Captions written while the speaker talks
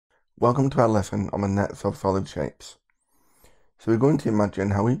Welcome to our lesson on the nets of solid shapes. So we're going to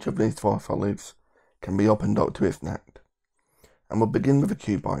imagine how each of these four solids can be opened up to its net. And we'll begin with a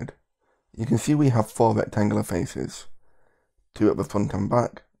cuboid. You can see we have four rectangular faces, two at the front and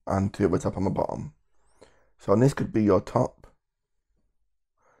back, and two at the top and the bottom. So this could be your top,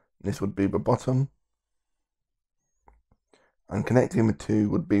 this would be the bottom, and connecting the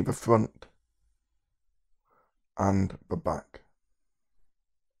two would be the front and the back.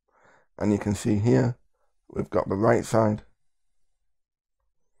 And you can see here, we've got the right side,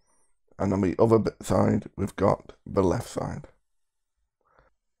 and on the other side, we've got the left side.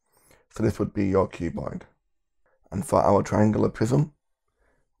 So this would be your cuboid. And for our triangular prism,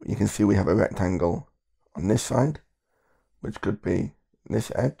 you can see we have a rectangle on this side, which could be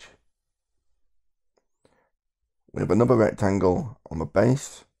this edge. We have another rectangle on the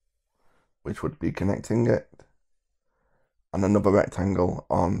base, which would be connecting it, and another rectangle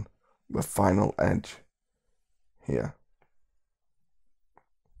on the final edge here.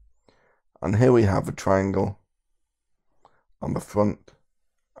 And here we have a triangle on the front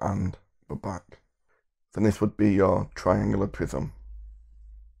and the back. So this would be your triangular prism.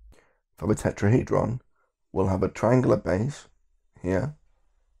 For the tetrahedron, we'll have a triangular base here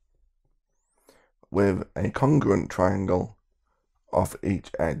with a congruent triangle off each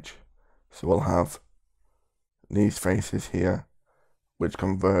edge. So we'll have these faces here which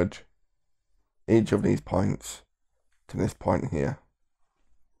converge each of these points to this point here.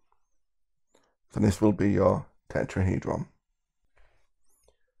 So this will be your tetrahedron.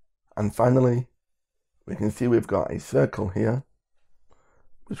 And finally, we can see we've got a circle here,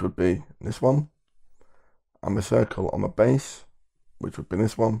 which would be this one, and the circle on the base, which would be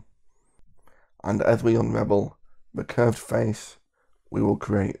this one. And as we unravel the curved face, we will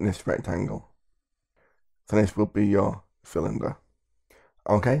create this rectangle. So this will be your cylinder.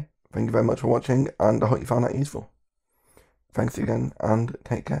 Okay, thank you very much for watching, and I hope you found that useful. Thanks again, and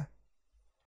take care.